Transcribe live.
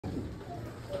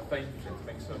thank you, Jim.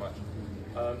 Thanks so much.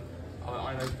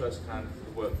 I know firsthand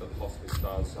the work that the hospice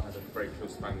does. I had a very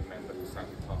close family member who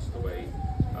sadly passed away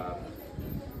a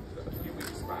few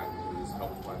weeks back, who was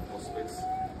helped by the hospice.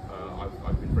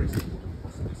 I've been very supportive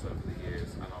of hospice over the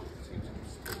years, and I'll continue to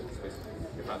support hospice.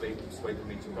 In fact, they persuaded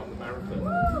me to run the marathon,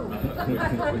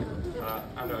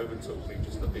 and it overtook me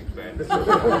just a big bend.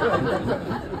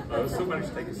 I still managed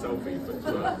to take a selfie, but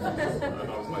and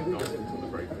I was like, no, until the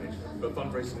very finish. But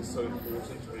fundraising is so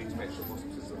important. We need to make sure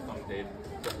hospices are funded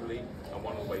properly, and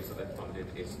one of the ways that they're funded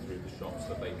is through the shops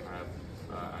that they have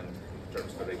and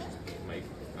generous donations that people make,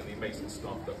 and the amazing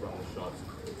staff that run the shops.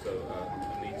 So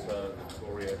Anita,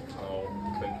 Victoria, Carl,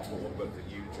 thank you for all the work that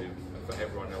you do, and for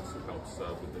everyone else who helps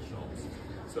with the shops.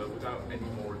 So without any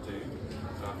more ado,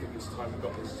 I think it's time we've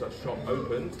got this shop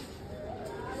opened.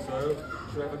 So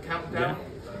should we have a countdown?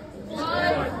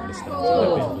 Yeah. 5,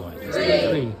 4,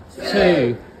 3,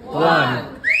 2,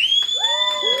 1.